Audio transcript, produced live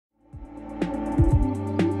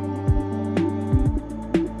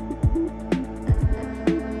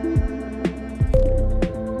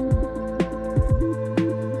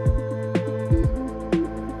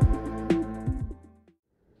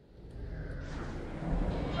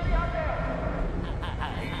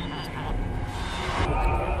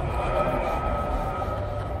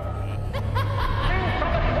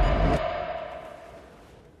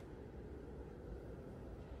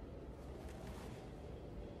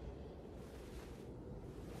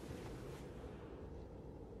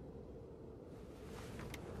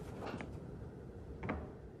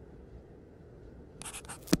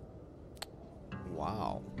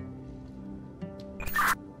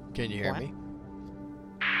Can you hear me?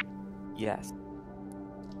 Yes.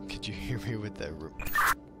 Could you hear me with the...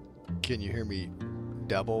 Can you hear me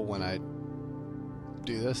double when I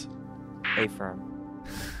do this? Affirm.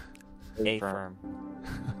 Affirm.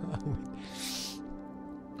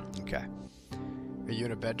 Okay. Are you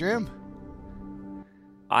in a bedroom?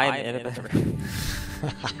 I'm in a bedroom.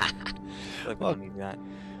 Well,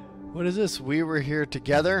 what is this? We were here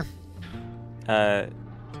together?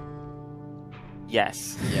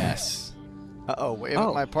 Yes. Yes. Uh-oh, wave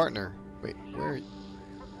at my partner. Wait, where are you?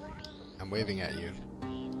 I'm waving at you.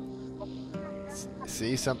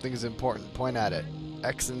 See, something is important. Point at it.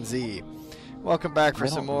 X and Z. Welcome back for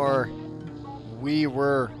some more We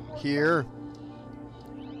Were Here.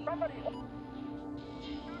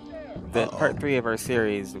 The part 3 of our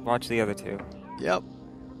series. Watch the other 2. Yep.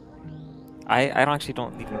 I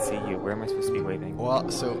don't even see you. Where am I supposed to be waving?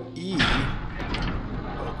 Well, so E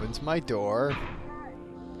opens my door.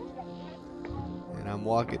 And I'm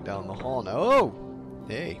walking down the hall now. Oh!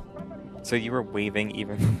 Hey. So you were waving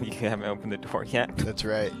even though you haven't opened the door yet? That's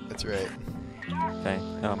right. That's right. Okay.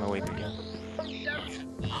 Oh, I'm gonna wave again.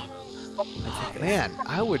 Man,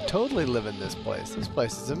 I would totally live in this place. This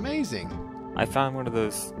place is amazing. I found one of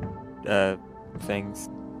those things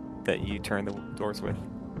that you turn the doors with.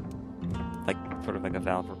 Like, sort of like a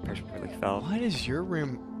valve or pressure relief valve. What is your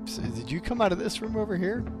room? Did you come out of this room over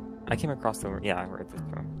here? I came across the room. Yeah, we're at this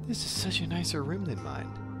room. This is such a nicer room than mine.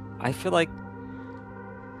 I feel like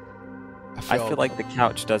the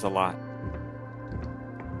couch does a lot.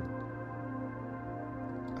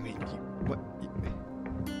 I mean, what?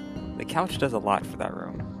 The couch does a lot for that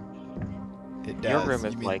room. It does. Your room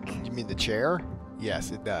is You mean the chair?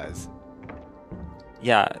 Yes, it does.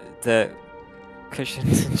 Yeah, the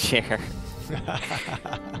cushions and chair.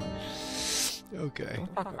 Okay.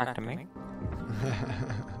 Don't talk back to me.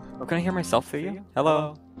 Oh, can I hear myself through you?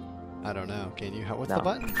 Hello? I don't know. Can you? What's No. the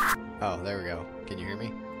button? Oh, there we go. Can you hear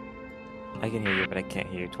me? I can hear you, but I can't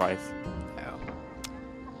hear you twice. Oh.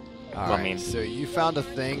 Well, Alright, I mean- so you found a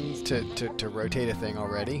thing to rotate a thing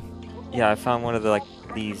already? Yeah, I found one of the,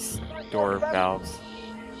 these door valves.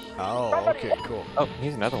 Oh, okay, cool. Oh,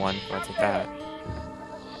 here's another one. I'll take that.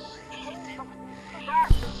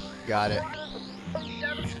 Got it.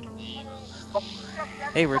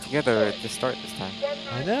 Hey, we're together to start this time.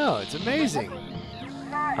 I know, it's amazing.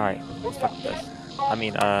 Alright, let's fuck with this. I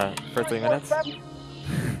mean, for 3 minutes?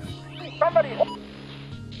 Somebody!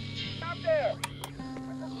 Stop there!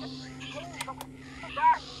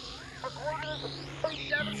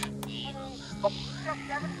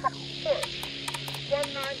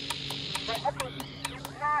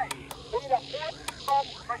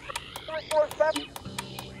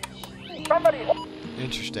 Somebody!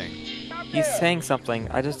 Interesting. He's saying something,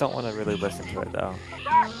 I just don't want to really listen to it, though.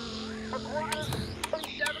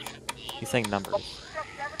 He's saying numbers.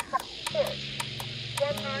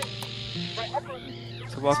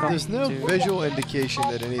 So welcome There's no to... visual indication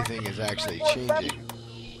that anything is actually changing.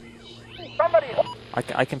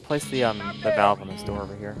 I can place the valve on this door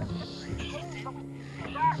over here.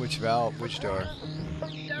 Which valve? Which door?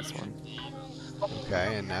 This one.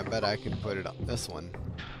 Okay, and I bet I can put it on this one.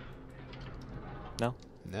 No?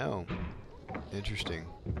 No. Interesting.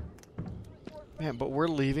 Man, but we're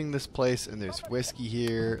leaving this place and there's whiskey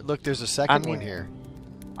here. Look, there's a second one here.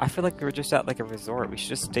 I feel like we're just at a resort. We should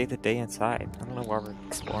just stay the day inside. I don't know why we're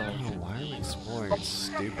exploring. Oh, why are we exploring? It's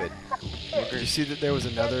stupid. Did you see that there was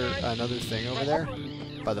another thing over there?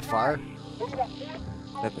 By the fire? Is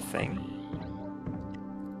that the thing?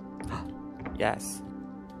 Yes.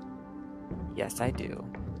 Yes, I do.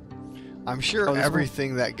 I'm sure Oh,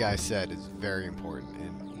 everything that guy said is very important,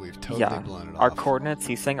 and we've totally blown it off. Our coordinates,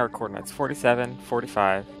 he's saying our coordinates. 47,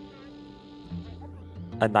 45,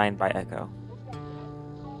 a 9 by echo.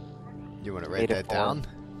 You want to write that down?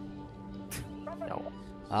 No.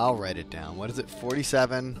 I'll write it down. What is it?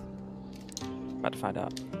 47? About to find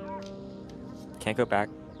out. Can't go back.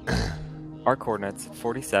 Our coordinates,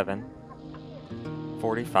 47,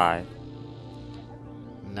 45,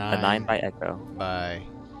 a 9 by echo. By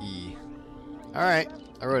E. Alright,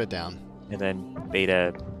 I wrote it down. And then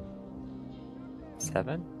beta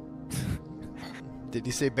 7? Did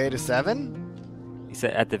you say beta 7? He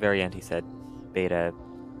said at the very end, he said beta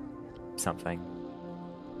something.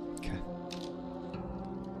 Okay.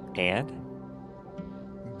 And?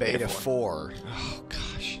 Beta 4. Oh,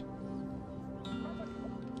 gosh.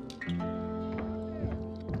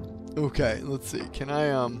 Okay, let's see. Can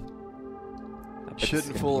I,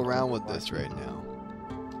 shouldn't fool around with this right now.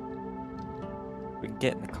 We can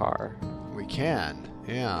get in the car. We can,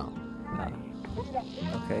 yeah.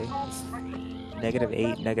 Okay.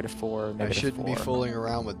 -8, -4, -4. I shouldn't be fooling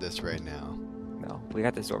around with this right now. No, we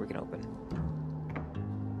got this door we can open.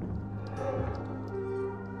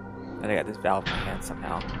 And I got this valve in my hand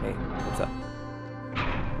somehow. Hey, what's up?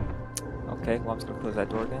 Okay, well I'm just gonna close that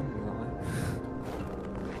door again. You know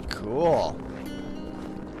what? Cool.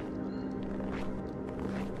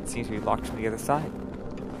 It seems to be locked from the other side.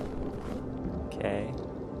 Okay.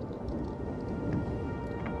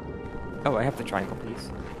 Oh, I have the triangle piece.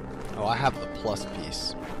 Oh, I have the plus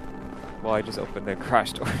piece. Well, I just opened the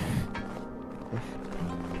garage door.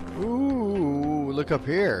 Ooh, look up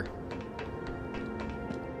here.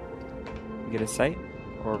 We get a sight?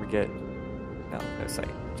 Or we get... No, no sight.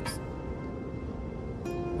 Just...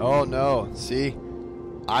 Oh no, see?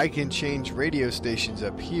 I can change radio stations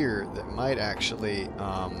up here that might actually,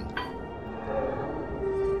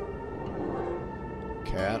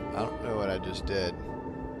 Okay, I don't know what I just did.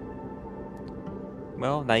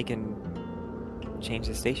 Well, now you can change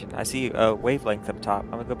the station. I see a wavelength up top.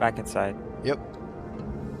 I'm gonna go back inside. Yep.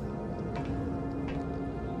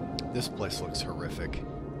 This place looks horrific.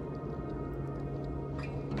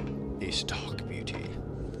 A stock beauty.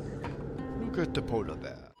 Look at the polar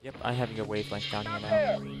bear. Yep, I'm having a wavelength down here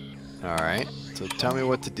now. Alright, so tell me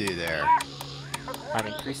what to do there. I'm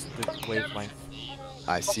increasing the wavelength.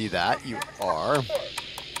 I see that, you are.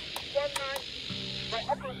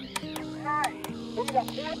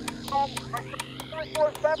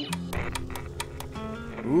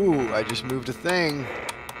 Ooh, I just moved a thing.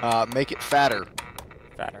 Make it fatter.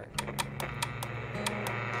 Fatter.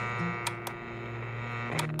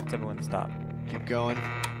 Tell me when to stop. Keep going.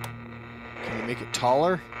 Can you make it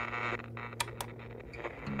taller?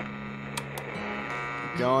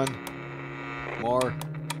 Keep going. More.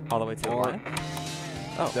 All the way to the More. line?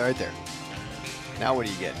 Oh, Right there. Now what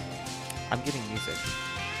do you get? I'm getting music.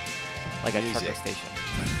 Like a Music. trucker station.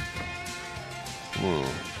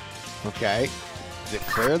 Okay. Is it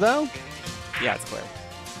clear though? Yeah, it's clear.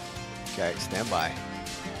 Okay, stand by.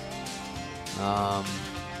 Stop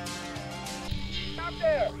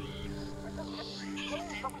there.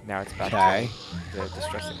 Now it's back Okay. to the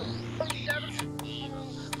distress signal.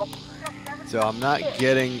 So I'm not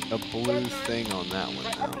getting a blue thing on that one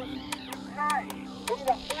now.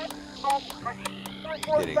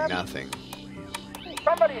 Getting nothing.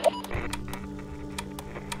 Somebody.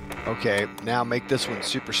 Okay, now make this one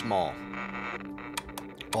super small.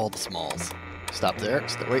 All the smalls. Stop there.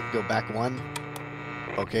 Wait, go back one.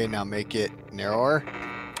 Okay, now make it narrower.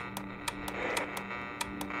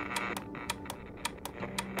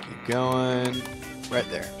 Keep going. Right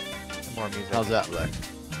there. More music. How's that look?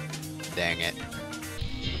 Dang it.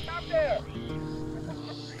 Stop there.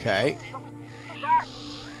 Okay. I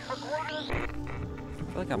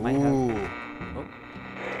feel like I might have... Ooh. Oh,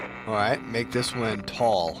 Alright, make this one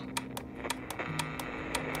tall.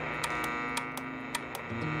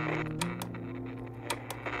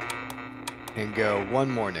 And go one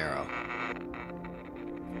more narrow.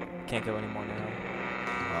 can't go any more narrow.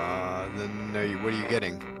 Then what are you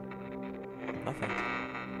getting? Nothing.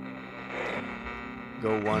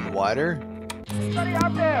 Go one wider. Somebody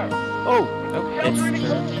out there. Oh! Oh, Shelter in the it's...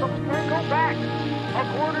 cold, so we can't go back.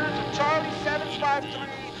 A quarter to Charlie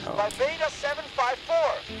 753 by Beta 754.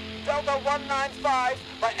 Delta 195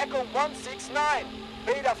 by Echo 169.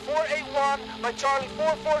 Beta 481 by Charlie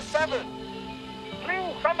 447.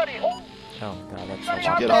 Please, somebody hold. Oh, God, that's Somebody so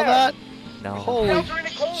out Get there. all that? No. Holy Shelter in the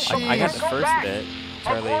cold, so we I got can't the go first back. bit. A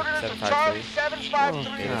Charlie quarter to Charlie 753.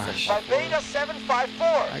 753 Oh, gosh. by Beta 754.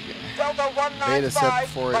 I get- Delta 195 Beta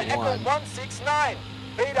by 7481. Echo 169.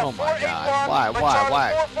 Beta Oh my 481 God. Why? by Why? Charlie Why?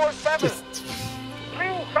 447. Just...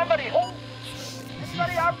 Please, somebody hold.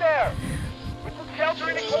 Anybody out there? We took shelter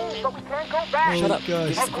in the cold, so we can't go back. Shut up. Give A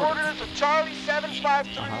us the quarter to Charlie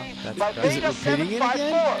 753 that's by correct. Is it Beta repeating it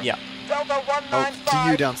 754. again? Yeah. Delta 195 to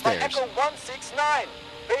you by downstairs. Echo 169.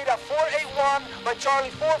 Beta 481 by Charlie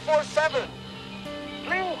 447.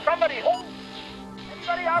 Please, somebody hold.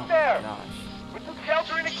 Anybody out there? Gosh. We took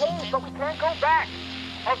shelter in the cold, so we can't go back.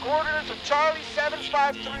 A quarter to Charlie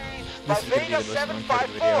 753 by This is gonna be Beta the most annoying part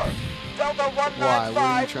of the video. 754. Delta 195 Why? What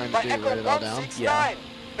are you trying to by do? Echo Write it all down? 169.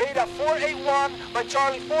 Beta 481 by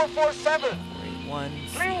Charlie 447. 481,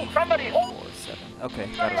 Please, somebody hold. 47. Okay,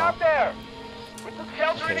 got Somebody it all. out there. We took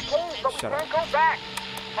shelter in the Okay, cold, so we shut can't up. go back.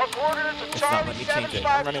 A quarter to It's not Charlie letting me change it.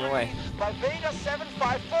 I'm running 753 away. by Beta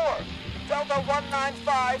 754. Delta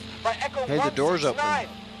 195 by Echo Hey, the door's open. 169.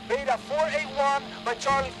 Beta 481 by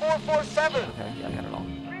Charlie 447. Okay, yeah, I got it all.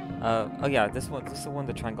 Oh yeah, this is the one of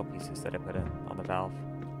the triangle pieces that I put in on the valve.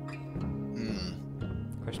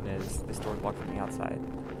 Question is, this door's locked from the outside.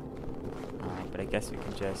 But I guess we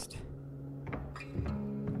can just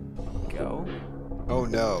go. Oh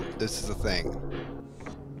no, this is a thing.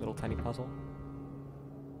 Little tiny puzzle.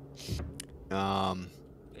 Um,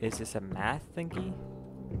 Is this a math thingy?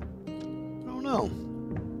 I don't know.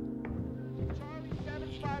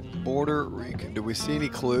 Border recon. Do we see any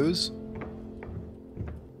clues?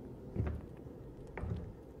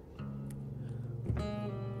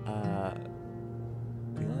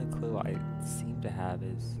 The only clue I seem to have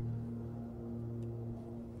is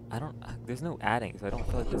I don't. There's no adding, so I don't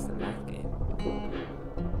feel like this is a math game.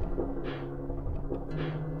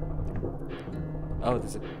 Oh,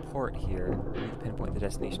 there's a port here. We need to pinpoint the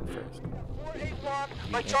destination first. 481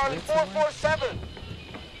 by Charlie 447.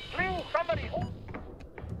 Please, somebody.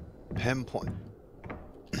 Pinpoint.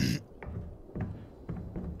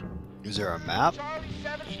 Is there a map? Charlie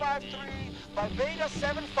 753 by Beta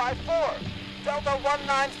 754. Delta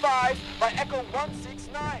 195 by Echo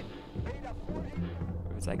 169. Beta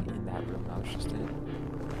 481. It was like in that room I was just in,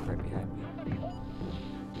 right behind me.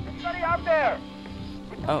 Anybody out there?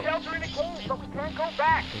 We Oh. shelter in the cold, but we can't go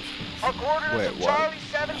back. Our coordinates Wait, are what? Charlie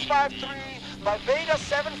 753 by Beta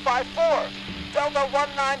 754. Delta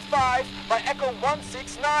 195 by Echo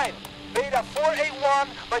 169. Beta 481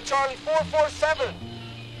 by Charlie 447.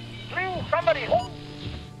 Please, somebody.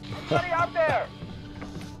 Somebody out there.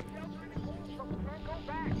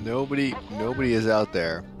 Nobody is out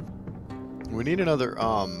there. We need another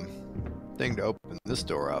thing to open this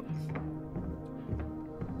door up.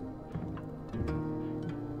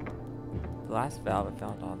 The last valve I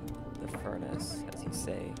found on the furnace, as you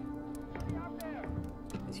say,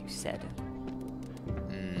 as you said.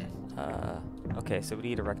 Okay, so we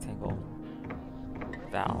need a rectangle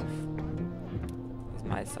valve. Is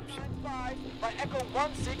my assumption. By Echo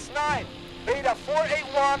 169. Beta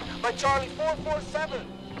 481 by Charlie 447.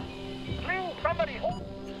 Please, somebody.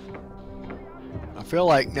 I feel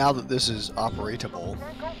like now that this is operatable,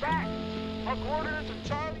 Can't go back. Our coordinates are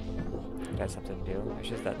Charlie. It has something to do. It's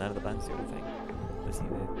just that none of the buttons do anything. Doesn't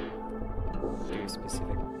even do a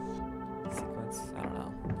specific sequence. I don't know.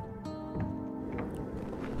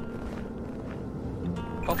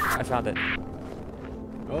 Oh, I found it.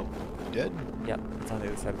 oh, you did? Yep, it's on the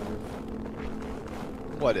other side of the roof.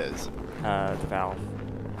 What is? The valve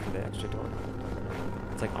for the extra door.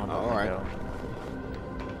 It's like on the Alright. window.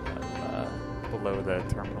 Below the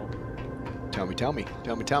terminal. Tell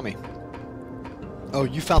me. Oh,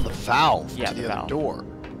 you found the valve Yeah, to the the other valve. door.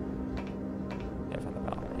 Yeah, I found the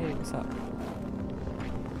valve. Hey, what's up?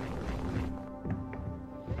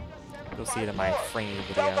 You'll see it in my framing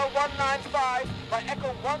video. Delta 195 by Echo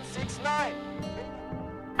 169.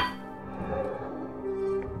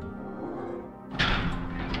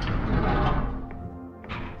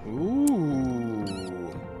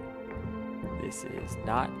 Ooh. This is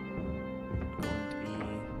not going to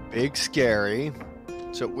be... Big scary.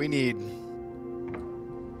 So we need...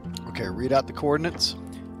 Okay, read out the coordinates.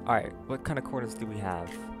 Alright, what kind of coordinates do we have?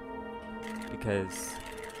 Because...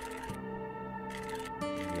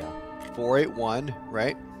 Yeah. 481,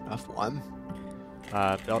 right? F1.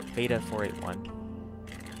 Beta 481.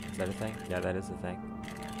 Is that a thing? Yeah, that is a thing.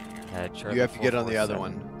 Charlie You have to get on the other 447.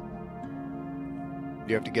 one.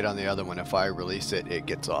 You have to get on the other one. If I release it, it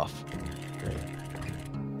gets off. Great.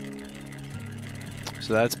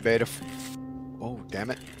 So that's beta. Oh, damn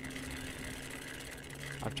it.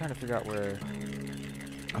 I'm trying to figure out where...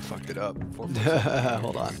 I fucked it up. 447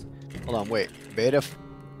 Hold on. is. Hold on, wait. Beta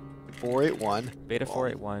 481. Beta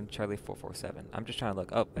 481, Charlie 447. I'm just trying to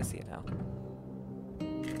look. Oh, I see it now.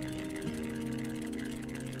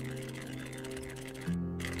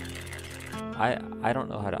 I don't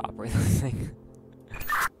know how to operate this thing.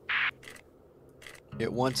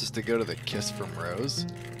 It wants us to go to the Kiss from Rose.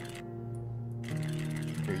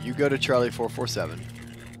 Here, you go to Charlie 447.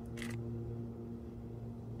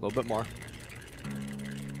 A little bit more.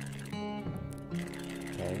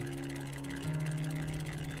 Okay.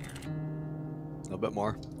 A little bit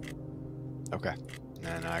more. Okay.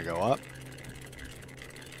 And then I go up.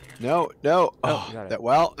 No, no. Oh, you got it. That,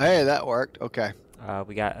 well, hey, that worked. Okay.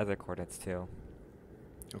 We got other coordinates too.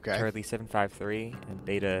 Okay. Charlie 753 and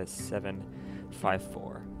Beta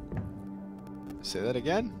 754. Say that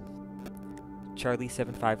again. Charlie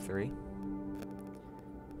 753.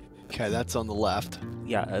 Okay, that's on the left.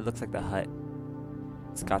 Yeah, it looks like the hut.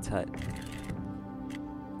 Scott's hut.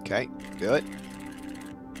 Okay, do it.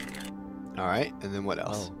 All right, and then what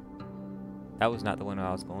else? Oh. That was not the one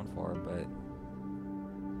I was going for, but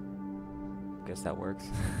I guess that works.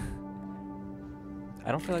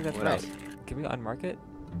 I don't feel like that's What right. else? Can we unmark it?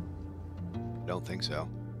 Don't think so.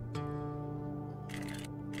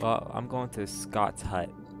 Well, I'm going to Scott's hut,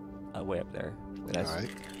 way up there. Wait, All that's, right.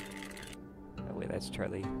 wait, that's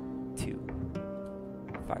Charlie 2.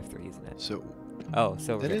 753, isn't it? So Oh,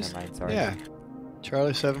 so that never is. mind. Sorry. Yeah.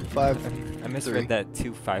 Charlie 753. I misread that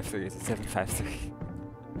 253 is a 753.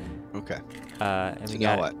 Okay. And So we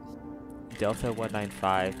now got what? Delta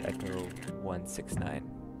 195 Echo 169.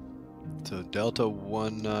 So Delta It's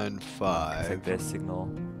 195. like the signal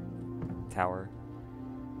tower.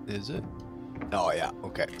 Is it? Oh yeah.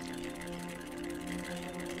 Okay.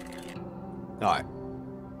 All right.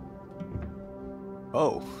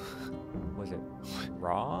 Oh. Was it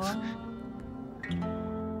wrong?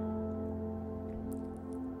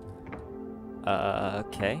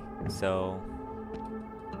 Okay. So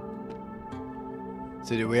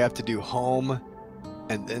So do we have to do home,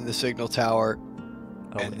 and then the signal tower,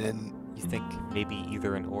 oh, and then you think maybe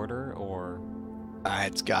either in order or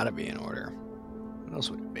it's got to be in order. What else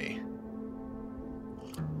would it be?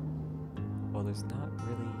 well, there's not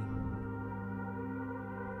really.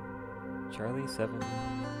 Charlie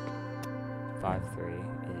 753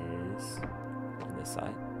 is on this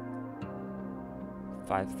side.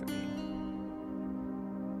 53.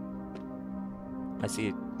 I see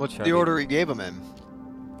it. What's Charlie, the order he gave him in?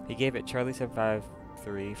 He gave it Charlie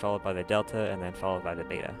 753, followed by the Delta, and then followed by the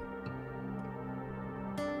Beta.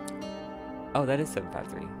 Oh, that is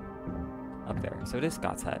 753 up there. So it is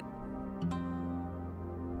Scott's Hut.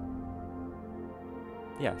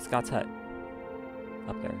 Yeah, Scott's Hut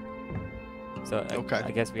up there. So Okay.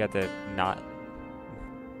 I guess we have to not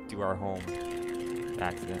do our home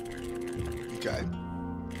accident. Okay.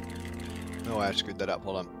 No, I screwed that up.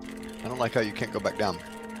 Hold on. I don't like how you can't go back down.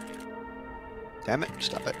 Damn it.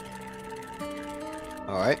 Stop it.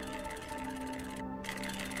 Alright.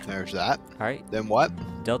 There's that. All right, Then what?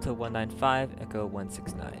 Delta 195 Echo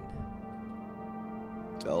 169,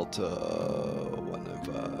 Delta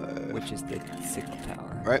 195. which is the signal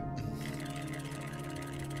tower. Right.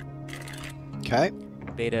 Okay.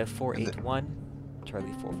 Beta 481,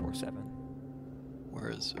 Charlie 447, Where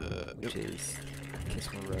is which is Kiss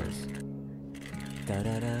My Rose. Da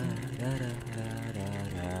da da da da da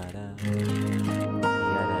da da.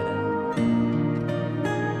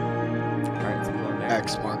 Alright, so go on there.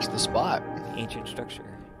 X marks the spot. Ancient structure.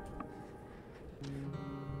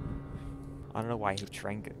 I don't know why he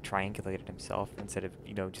triangulated himself instead of,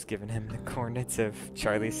 you know, just giving him the coordinates of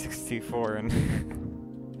Charlie 624 and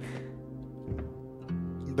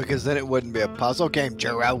Because then it wouldn't be a puzzle game,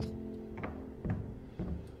 Jero.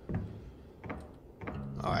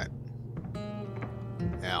 Alright.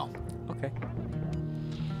 Now. okay.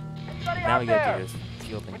 Now we gotta do this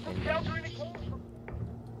fielding thing.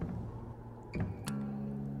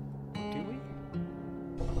 Do we?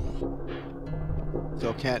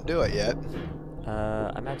 Still can't do it yet.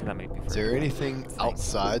 I imagine that might be. Is there anything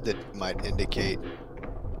outside that might indicate?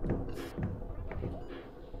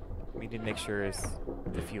 We need to make sure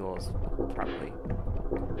the fuel is properly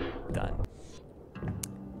done.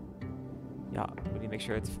 Yeah, we need to make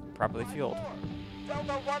sure it's properly fueled.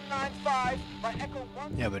 Delta 195 by Echo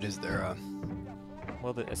 1. Yeah, but is there a?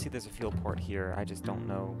 Well, I see there's a fuel port here. I just don't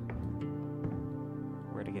know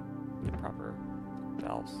where to get the proper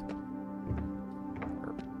valves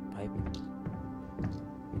or pipe.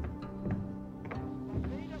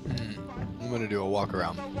 I'm gonna do a walk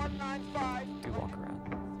around. Delta 195 Do walk around.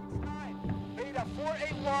 Beta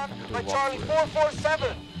 481 do by a Charlie walkthrough.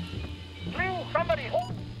 447. Please, somebody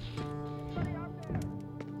hold.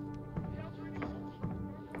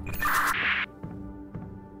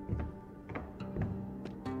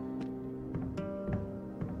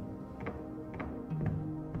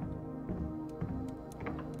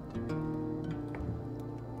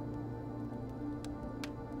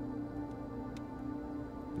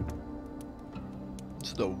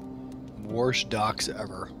 It's the worst docks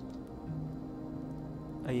ever.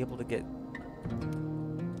 Are you able to get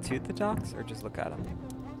to the docks or just look at them?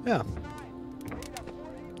 Yeah.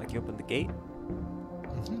 Like you opened the gate?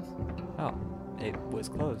 Mm-hmm. Oh, it was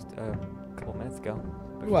closed a couple minutes ago.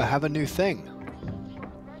 Ooh, I have a new thing.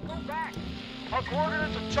 Back. A quarter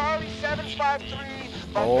to Charlie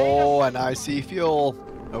 753 by Oh, and I see fuel.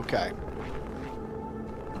 Okay.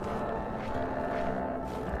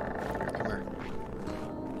 Come here.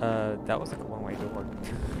 That was like a one-way door.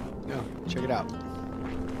 Yeah, check it out.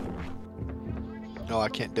 No, I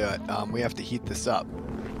can't do it. We have to heat this up.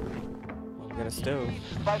 Well, we got a stove.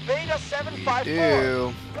 By Beta 754.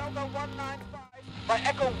 Do. Delta 195 by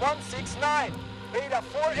Echo 169. Beta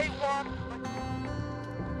 481.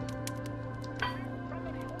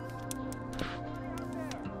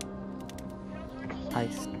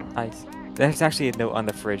 Ice, ice. There's actually a note on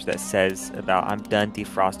the fridge that says about I'm done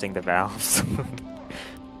defrosting the valves.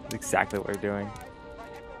 That's exactly what we're doing.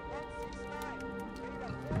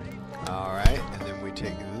 All right, and then we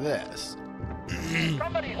take this.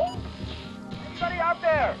 Somebody hold! Anybody out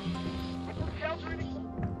there? Shelter any-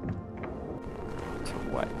 To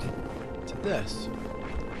what? To this.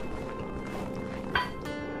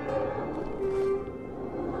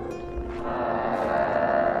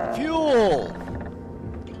 Fuel!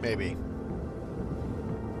 Maybe.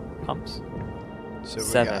 Pumps? So we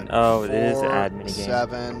 7. got Oh, it is an 4, ad minigame.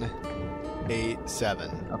 7, 8,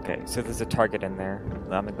 7. Okay, so there's a target in there.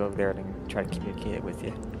 I'm gonna go over there and try to communicate it with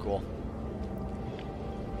you. Cool.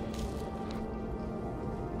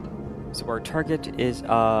 So our target is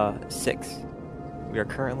 6. We are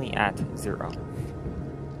currently at 0.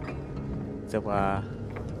 So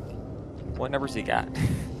what numbers you got?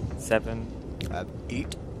 7. I have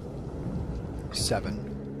 8,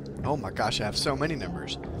 7. Oh my gosh, I have so many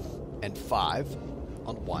numbers. And 5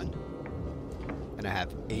 on one. And I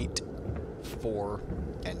have 8, 4,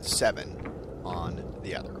 and 7 on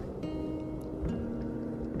the other.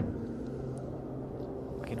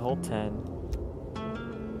 We can hold 10.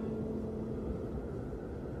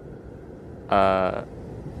 I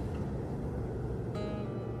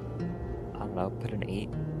don't know, put an 8.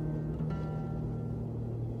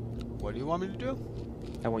 What do you want me to do?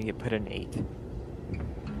 I want you to put an 8.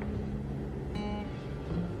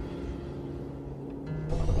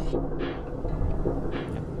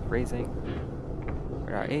 Raising.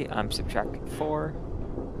 We're at 8. I'm subtracting 4.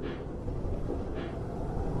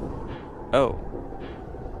 Oh.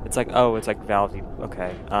 It's like value.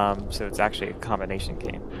 Okay. So it's actually a combination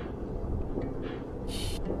game.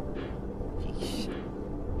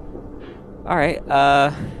 Alright,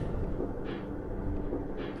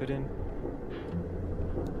 put in.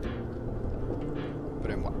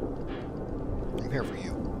 Put in what? I'm here for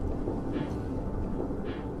you.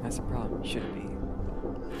 That's a problem. Should be.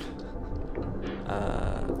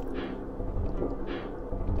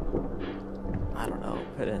 I don't know.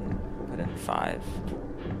 Put in 5.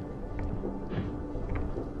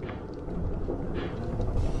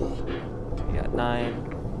 We got 9.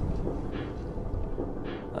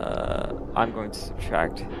 I'm going to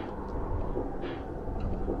subtract.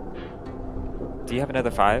 Do you have another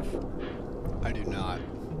 5? I do not.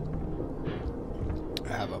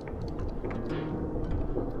 I have a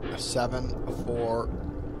 7, a 4,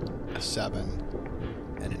 a 7,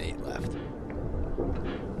 and an 8 left.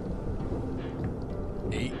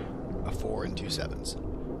 8, a 4, and 2 7s.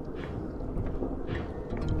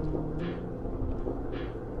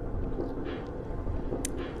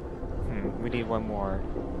 We need one more.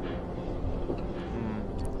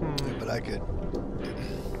 Yeah, but I could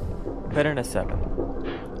Put in a 7.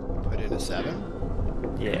 put in a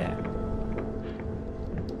 7. Yeah.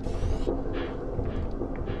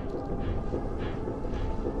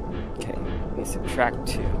 Okay, we subtract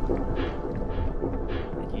 2.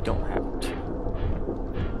 And you don't have 2.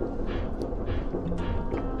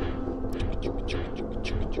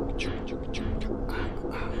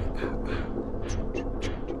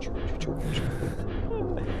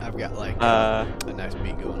 I've got like a nice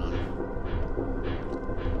beat going on.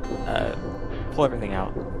 Pull everything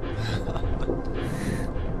out.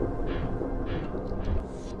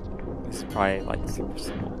 This is probably like super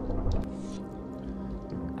simple.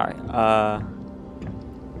 Alright,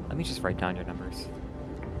 let me just write down your numbers.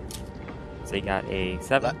 So you got a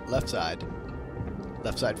 7. Left side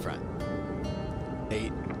front.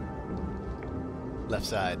 8. Left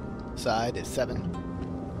side is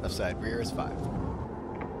 7. Left side rear is 5.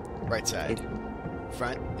 Right side 8.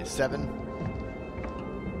 front is 7.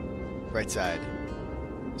 Right side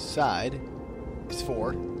is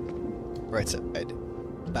 4. Right side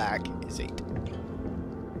back is 8.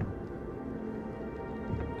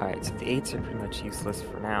 Alright, so the 8s are pretty much useless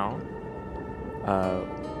for now.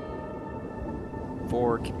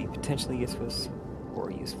 4 could be potentially useless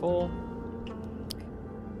or useful.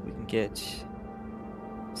 We can get...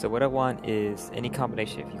 So what I want is any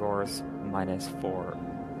combination of yours minus 4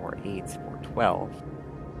 or 8s or 12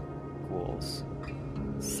 equals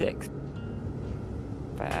 6.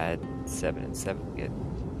 If I add 7 and 7, we get...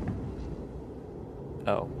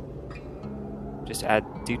 Oh. Just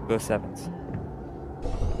do both 7s.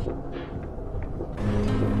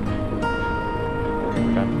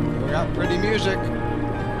 We got pretty music.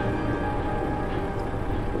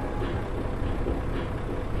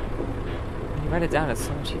 When you write it down, it's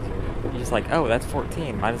so much easier. You're just like, oh, that's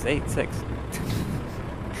 14 minus 8, 6.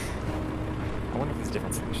 I wonder if there's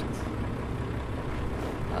different solutions.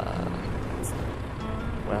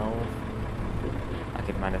 12. I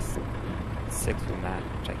could minus 6 from that,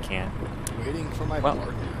 which I can. Waiting for my Well.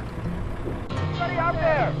 partner. Anybody out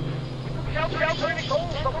there? Shelter any cold,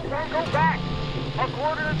 so go back. Our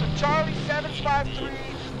coordinates are Charlie 753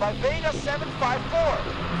 by Beta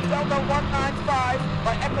 754. Delta 195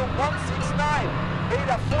 by Echo 169.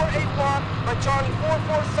 Beta 481 by Charlie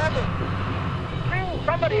 447.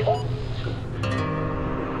 Somebody hold.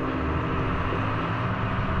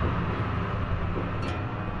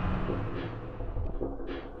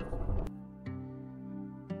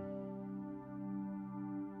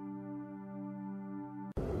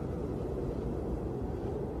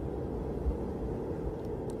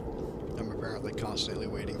 I'm apparently constantly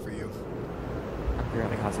waiting for you. I'm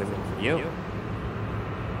apparently constantly waiting for you.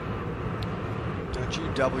 Don't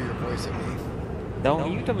you double your voice at me. No,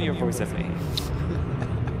 you double your voice at me.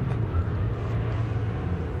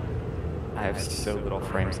 I have so little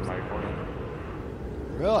frames in my recording.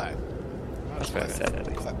 Really? That's what I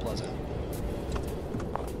said. Quite pleasant.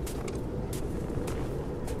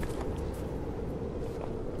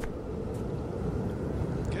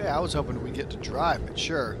 Okay, I was hoping we'd get to drive, but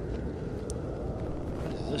sure.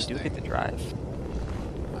 What is this You do thing? get to drive.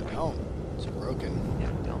 I don't. It's broken.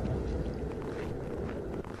 Yeah, don't.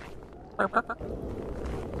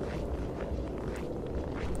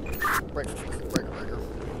 Breaker.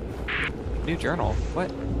 New journal.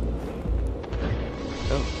 What?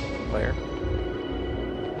 Oh, player.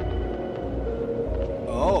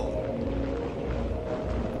 Oh.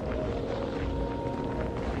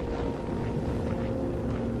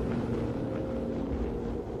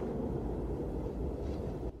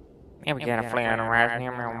 Yeah, we got a flare on the rise. I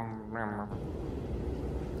don't know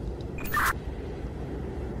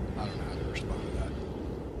how to respond to that.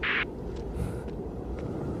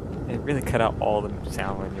 It really cut out all the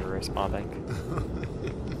sound when you were responding.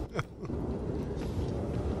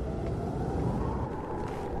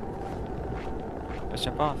 Let's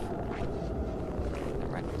jump off.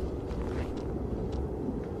 Never mind.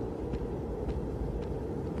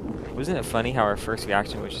 Wasn't it funny how our first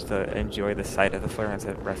reaction was just to enjoy the sight of the flare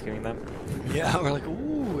instead of rescuing them? Yeah, we're like,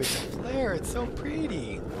 ooh, it's a flare. It's so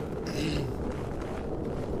pretty.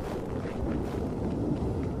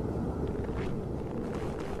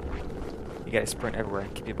 You gotta sprint everywhere,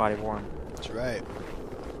 keep your body warm. That's right.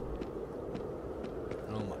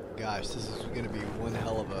 Oh my gosh, this is going to be one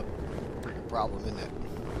hell of a freaking problem, isn't it?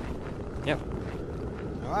 Yep.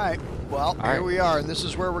 Alright, well, here we are, and this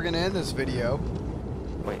is where we're going to end this video.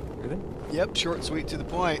 Wait, really? Yep, short and sweet to the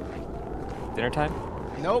point. Dinner time?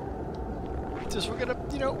 Nope. Just we're going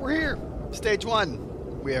to, we're here. Stage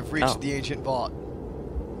 1. We have reached the ancient vault.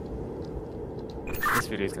 This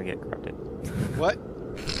video is gonna get corrupted. What?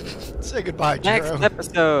 Say goodbye, Jerome. Next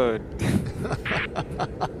episode!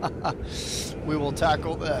 We will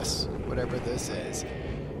tackle this, whatever this is.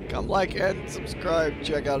 Come like and subscribe,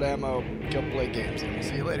 check out a.m.m.o, come play games, and we'll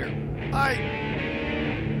see you later. Bye!